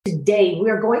Today,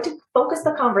 we are going to focus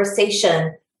the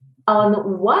conversation on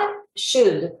what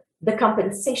should the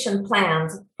compensation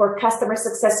plans for customer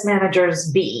success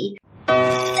managers be.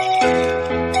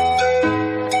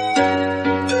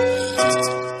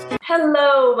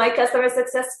 Hello, my customer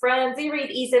success friends.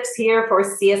 E-Read ESIFs here for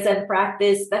CSM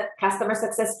Practice, the customer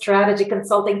success strategy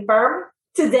consulting firm.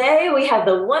 Today, we have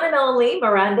the one and only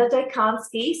Miranda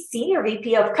Dykonsky, Senior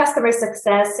VP of Customer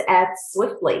Success at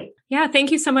Swiftly. Yeah,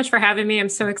 thank you so much for having me. I'm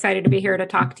so excited to be here to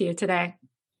talk to you today.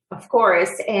 Of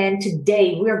course. And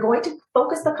today, we are going to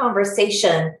focus the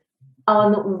conversation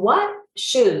on what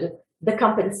should the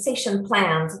compensation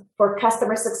plans for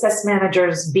customer success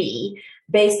managers be,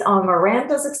 based on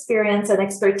Miranda's experience and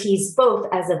expertise, both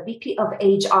as a VP of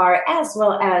HR as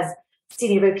well as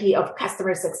Senior VP of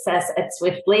Customer Success at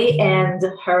Swiftly, and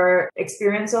her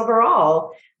experience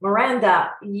overall. Miranda,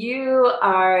 you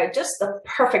are just the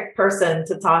perfect person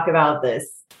to talk about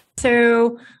this.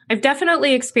 So I've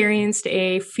definitely experienced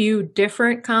a few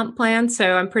different comp plans.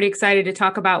 So I'm pretty excited to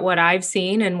talk about what I've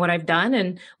seen and what I've done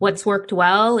and what's worked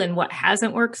well and what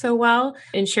hasn't worked so well,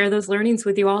 and share those learnings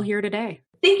with you all here today.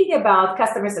 Thinking about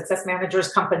customer success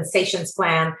managers' compensations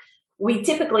plan, we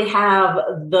typically have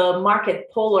the market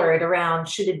polarized around,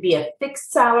 should it be a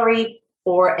fixed salary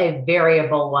or a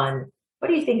variable one? What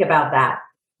do you think about that?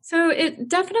 So it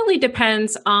definitely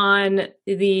depends on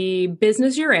the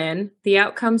business you're in, the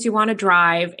outcomes you want to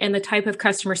drive, and the type of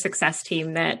customer success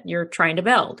team that you're trying to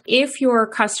build. If your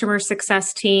customer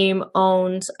success team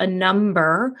owns a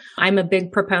number, I'm a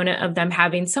big proponent of them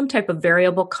having some type of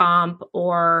variable comp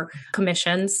or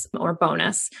commissions or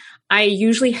bonus. I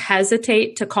usually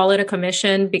hesitate to call it a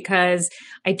commission because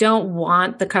I don't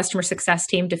want the customer success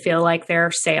team to feel like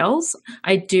they're sales.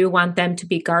 I do want them to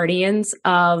be guardians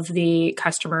of the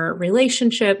customer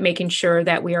relationship, making sure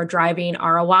that we are driving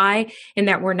ROI and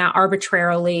that we're not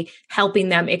arbitrarily helping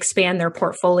them expand their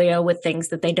portfolio with things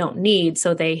that they don't need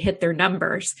so they hit their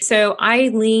numbers. So I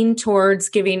lean towards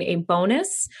giving a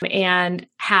bonus and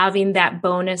having that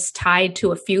bonus tied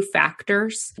to a few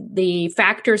factors. The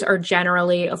factors are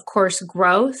generally, of course,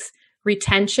 growth,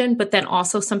 retention, but then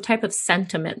also some type of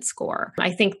sentiment score.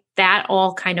 I think that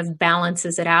all kind of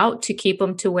balances it out to keep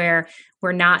them to where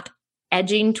we're not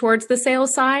edging towards the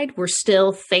sales side. We're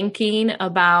still thinking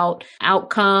about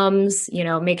outcomes,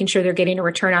 making sure they're getting a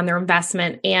return on their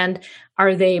investment, and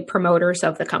are they promoters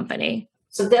of the company?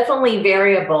 So definitely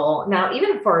variable. Now,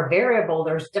 even for a variable,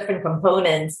 there's different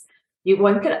components.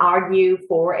 One could argue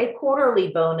for a quarterly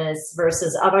bonus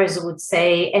versus others would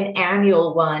say an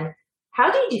annual one. How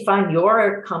do you define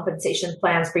your compensation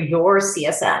plans for your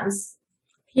CSMs?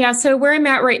 Yeah, so where I'm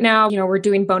at right now, we're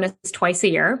doing bonus twice a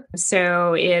year.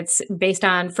 So it's based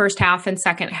on first half and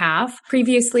second half.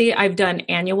 Previously, I've done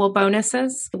annual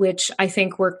bonuses, which I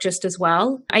think work just as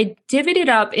well. I divvied it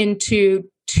up into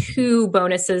two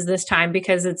bonuses this time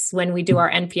because it's when we do our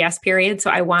NPS period. So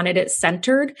I wanted it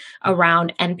centered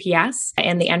around NPS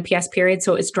and the NPS period.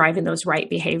 So it's driving those right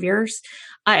behaviors.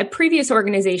 At previous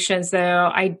organizations,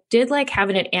 though, I did like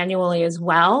having it annually as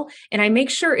well. And I make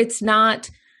sure it's not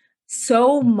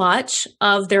so much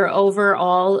of their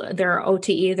overall, their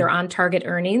OTE, their on-target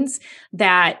earnings,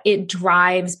 that it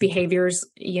drives behaviors,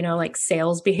 like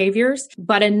sales behaviors,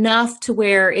 but enough to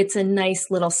where it's a nice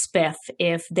little spiff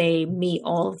if they meet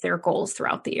all of their goals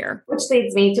throughout the year. Which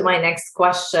leads me to my next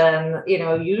question.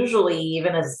 Usually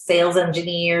even as sales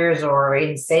engineers or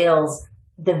in sales,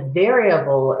 the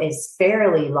variable is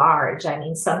fairly large. I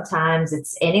mean, sometimes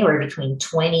it's anywhere between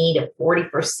 20 to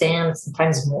 40%,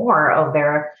 sometimes more of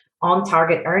their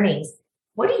on-target earnings.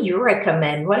 What do you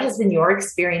recommend? What has been your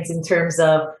experience in terms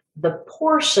of the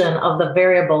portion of the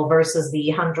variable versus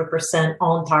the 100%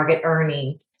 on-target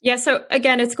earning? Yeah. So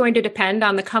again, it's going to depend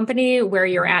on the company, where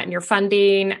you're at in your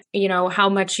funding, how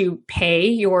much you pay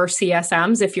your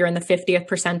CSMs, if you're in the 50th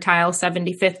percentile,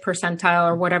 75th percentile,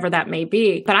 or whatever that may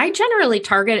be. But I generally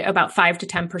target about 5 to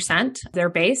 10% their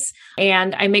base.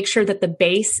 And I make sure that the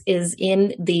base is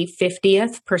in the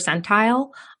 50th percentile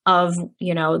of,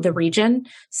 the region,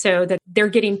 so that they're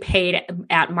getting paid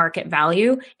at market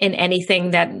value, and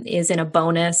anything that is in a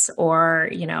bonus or,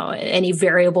 any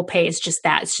variable pay is just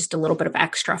that. It's just a little bit of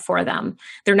extra for them.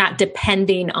 They're not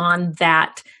depending on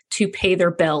that to pay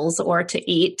their bills or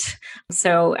to eat.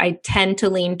 So I tend to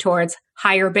lean towards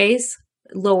higher base,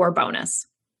 lower bonus.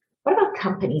 What about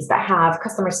companies that have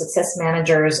customer success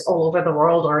managers all over the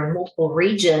world or in multiple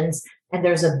regions, and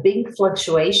there's a big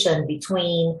fluctuation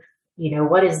between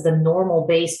what is the normal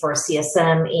base for a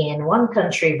CSM in one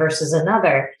country versus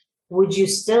another? Would you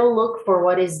still look for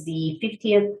what is the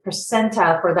 50th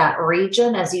percentile for that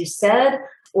region, as you said?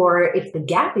 or if the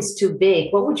gap is too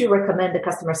big, what would you recommend the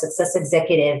customer success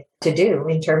executive to do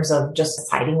in terms of just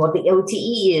deciding what the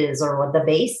OTE is or what the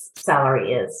base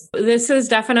salary is? This is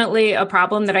definitely a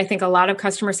problem that I think a lot of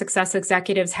customer success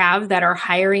executives have that are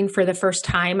hiring for the first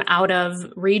time out of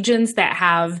regions that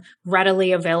have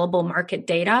readily available market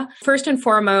data. First and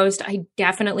foremost, I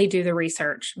definitely do the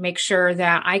research, make sure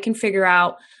that I can figure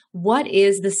out what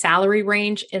is the salary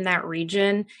range in that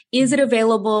region? Is it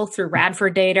available through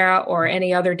Radford data or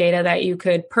any other data that you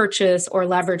could purchase or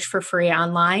leverage for free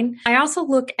online? I also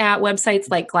look at websites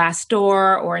like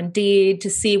Glassdoor or Indeed to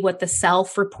see what the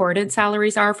self-reported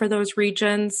salaries are for those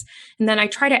regions. And then I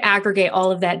try to aggregate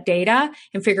all of that data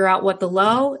and figure out what the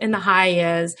low and the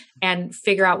high is and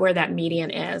figure out where that median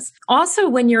is. Also,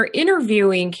 when you're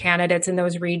interviewing candidates in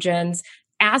those regions,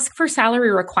 ask for salary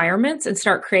requirements and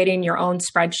start creating your own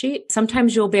spreadsheet.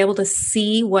 Sometimes you'll be able to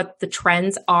see what the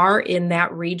trends are in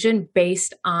that region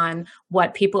based on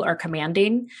what people are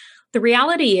commanding. The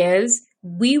reality is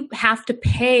we have to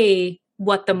pay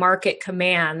what the market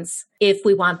commands if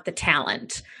we want the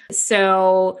talent.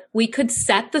 So we could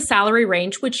set the salary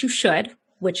range, which you should,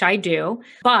 which I do.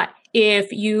 But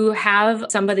if you have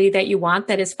somebody that you want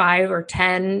that is $5,000 or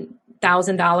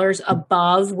 $10,000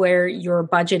 above where your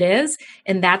budget is,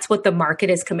 and that's what the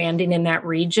market is commanding in that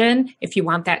region, if you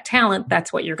want that talent,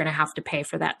 that's what you're going to have to pay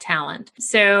for that talent.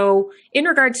 So in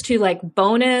regards to like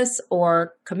bonus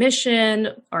or commission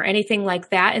or anything like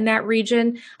that in that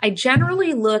region, I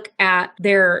generally look at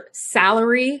their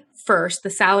salary first, the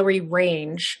salary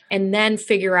range, and then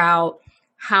figure out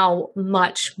how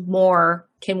much more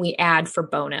can we add for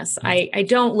bonus. I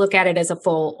don't look at it as a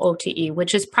full OTE,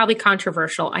 which is probably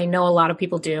controversial. I know a lot of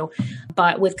people do,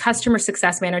 but with customer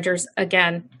success managers,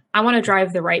 again, I want to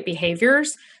drive the right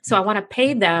behaviors. So I want to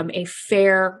pay them a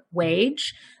fair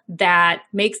wage that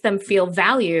makes them feel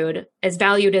valued as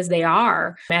they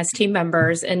are as team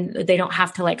members, and they don't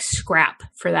have to like scrap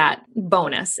for that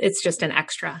bonus. It's just an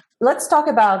extra. Let's talk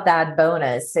about that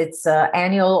bonus. It's an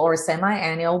annual or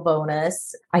semi-annual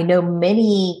bonus. I know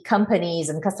many companies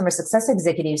and customer success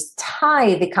executives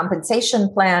tie the compensation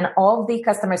plan of the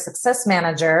customer success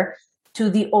manager to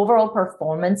the overall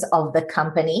performance of the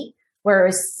company,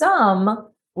 whereas some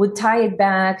would tie it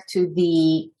back to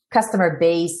the customer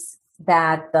base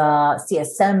that the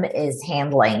CSM is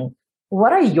handling.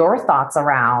 What are your thoughts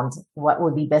around what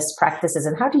would be best practices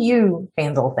and how do you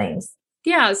handle things?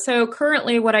 Yeah, so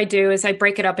currently what I do is I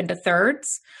break it up into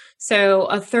thirds. So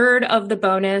a third of the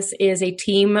bonus is a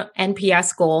team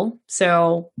NPS goal.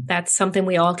 So that's something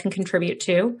we all can contribute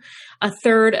to. A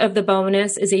third of the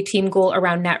bonus is a team goal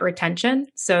around net retention.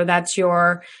 So that's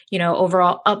your,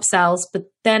 overall upsells. But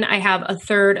then I have a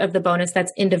third of the bonus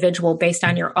that's individual based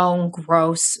on your own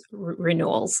gross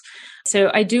renewals.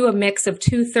 So I do a mix of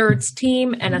 2/3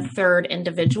 team and a third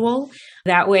individual.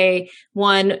 That way,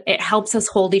 one, it helps us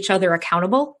hold each other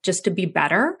accountable just to be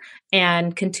better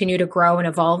and continue to grow and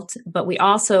evolve. But we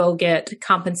also get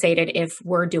compensated if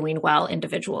we're doing well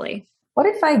individually. What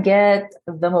if I get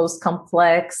the most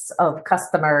complex of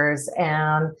customers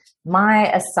and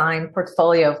my assigned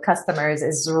portfolio of customers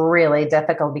is really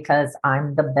difficult because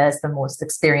I'm the best and most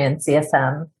experienced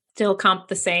CSM? Still comp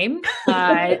the same.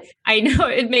 I know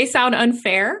it may sound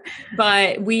unfair,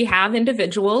 but we have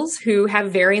individuals who have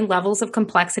varying levels of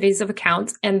complexities of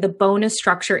accounts, and the bonus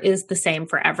structure is the same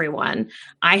for everyone.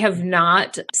 I have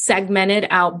not segmented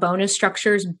out bonus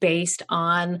structures based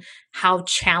on how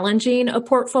challenging a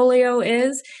portfolio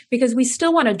is, because we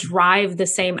still want to drive the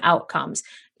same outcomes.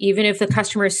 Even if the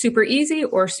customer is super easy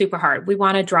or super hard, we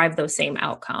want to drive those same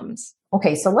outcomes.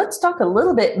 Okay, so let's talk a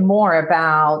little bit more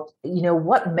about,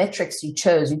 what metrics you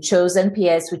chose. You chose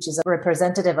NPS, which is a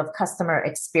representative of customer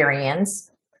experience,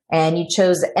 and you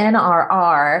chose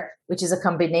NRR, which is a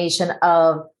combination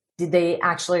of did they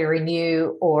actually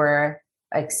renew or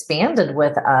expanded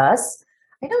with us.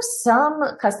 I know some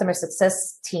customer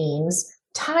success teams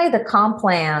tie the comp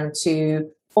plan to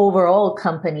overall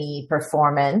company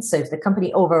performance. So if the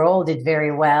company overall did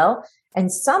very well, and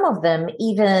some of them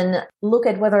even look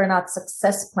at whether or not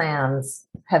success plans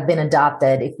have been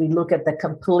adopted. If we look at the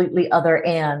completely other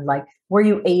end, like were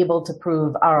you able to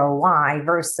prove ROI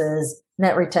versus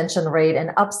net retention rate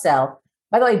and upsell?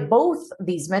 By the way, both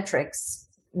these metrics,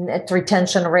 net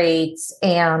retention rates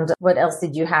and what else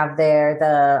did you have there?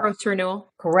 The growth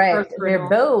renewal. Correct. They're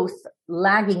both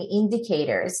lagging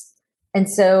indicators. And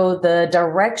so the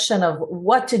direction of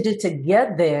what to do to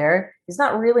get there is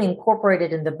not really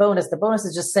incorporated in the bonus. The bonus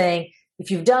is just saying,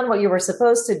 if you've done what you were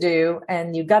supposed to do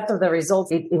and you got to the results,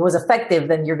 it was effective,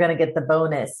 then you're going to get the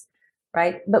bonus,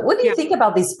 right? But what do you think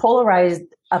about these polarized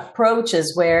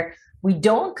approaches where we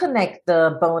don't connect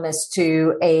the bonus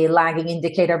to a lagging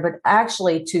indicator, but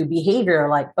actually to behavior.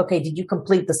 Like, okay, did you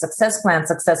complete the success plan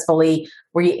successfully?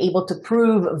 Were you able to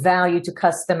prove value to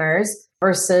customers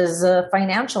versus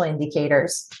financial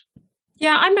indicators?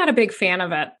 Yeah, I'm not a big fan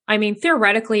of it. I mean,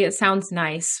 theoretically, it sounds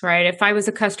nice, right? If I was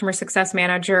a customer success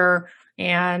manager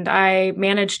and I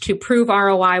managed to prove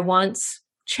ROI once,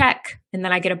 check, and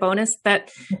then I get a bonus,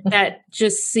 that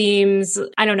just seems,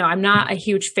 I don't know, I'm not a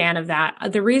huge fan of that.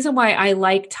 The reason why I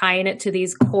like tying it to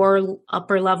these core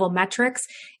upper level metrics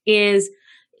is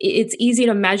it's easy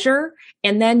to measure.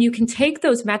 And then you can take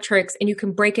those metrics and you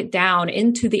can break it down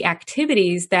into the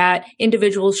activities that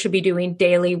individuals should be doing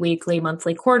daily, weekly,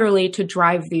 monthly, quarterly to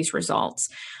drive these results.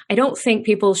 I don't think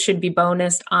people should be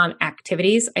bonused on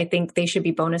activities. I think they should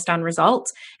be bonused on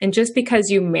results. And just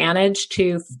because you manage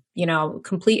to,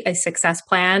 complete a success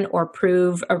plan or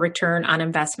prove a return on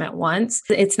investment once,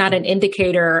 it's not an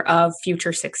indicator of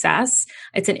future success.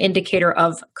 It's an indicator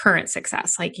of current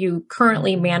success. Like you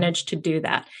currently managed to do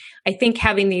that. I think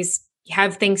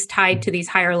have things tied to these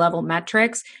higher level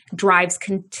metrics drives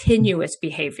continuous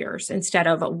behaviors instead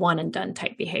of one and done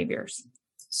type behaviors.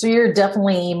 So you're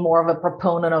definitely more of a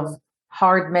proponent of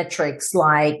hard metrics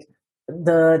like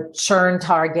the churn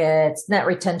targets, net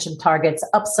retention targets,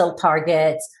 upsell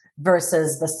targets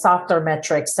versus the softer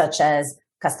metrics such as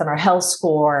customer health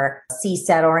score,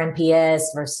 CSAT or NPS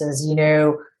versus,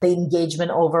 the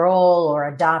engagement overall or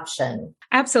adoption.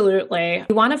 Absolutely.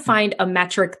 You want to find a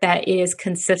metric that is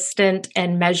consistent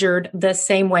and measured the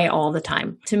same way all the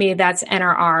time. To me, that's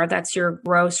NRR, that's your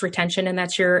gross retention, and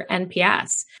that's your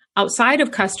NPS. Outside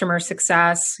of customer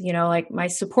success, like my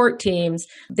support teams,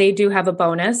 they do have a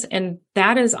bonus, and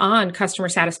that is on customer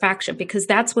satisfaction because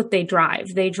that's what they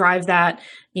drive. They drive that,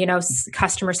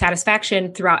 customer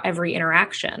satisfaction throughout every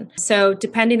interaction. So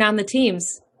depending on the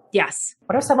teams, yes.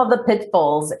 What are some of the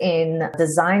pitfalls in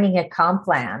designing a comp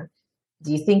plan?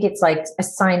 Do you think it's like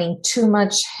assigning too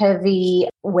much heavy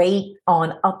weight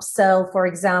on upsell, for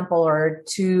example, or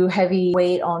too heavy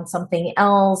weight on something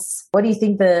else? What do you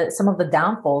think some of the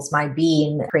downfalls might be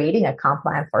in creating a comp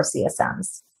plan for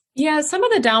CSMs? Yeah, some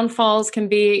of the downfalls can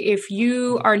be if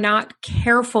you are not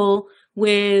careful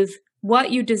with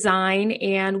what you design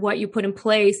and what you put in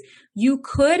place, you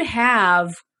could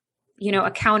have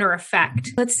a counter effect.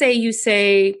 Let's say you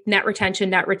say net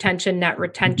retention,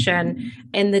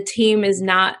 and the team is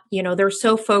not, they're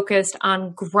so focused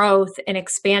on growth and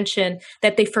expansion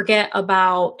that they forget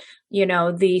about,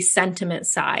 the sentiment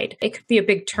side. It could be a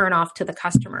big turnoff to the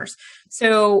customers.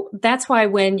 So that's why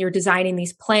when you're designing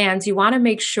these plans, you want to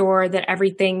make sure that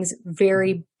everything's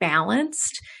very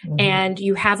balanced and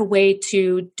you have a way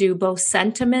to do both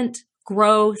sentiment,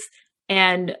 growth,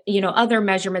 and, other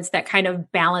measurements that kind of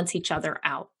balance each other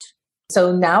out.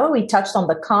 So now we touched on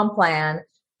the comp plan.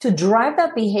 To drive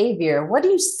that behavior, what do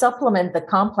you supplement the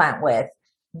comp plan with?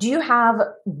 Do you have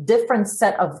different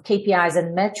set of KPIs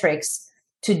and metrics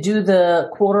to do the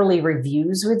quarterly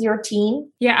reviews with your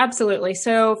team? Yeah, absolutely.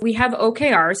 So we have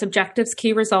OKRs, objectives,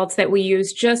 key results, that we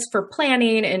use just for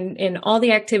planning and all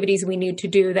the activities we need to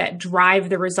do that drive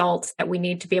the results that we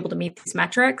need to be able to meet these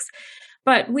metrics.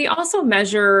 But we also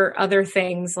measure other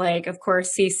things like, of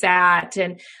course, CSAT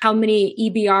and how many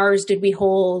EBRs did we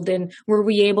hold? And were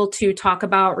we able to talk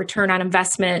about return on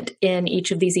investment in each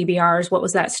of these EBRs? What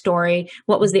was that story?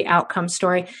 What was the outcome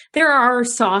story? There are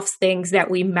soft things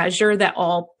that we measure that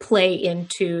all play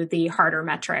into the harder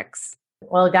metrics.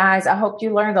 Well, guys, I hope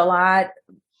you learned a lot.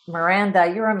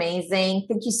 Miranda, you're amazing.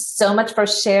 Thank you so much for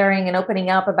sharing and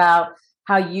opening up about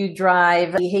how you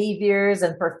drive behaviors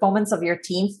and performance of your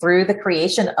team through the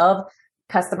creation of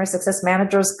Customer Success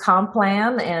Manager's comp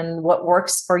plan and what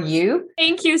works for you.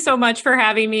 Thank you so much for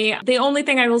having me. The only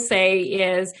thing I will say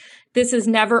is this is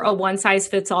never a one size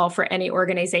fits all for any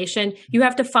organization. You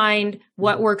have to find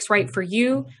what works right for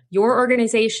you, your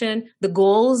organization, the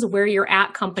goals, where you're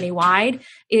at company wide.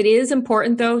 It is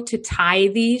important though to tie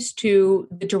these to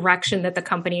the direction that the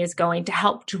company is going to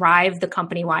help drive the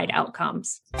company wide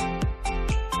outcomes.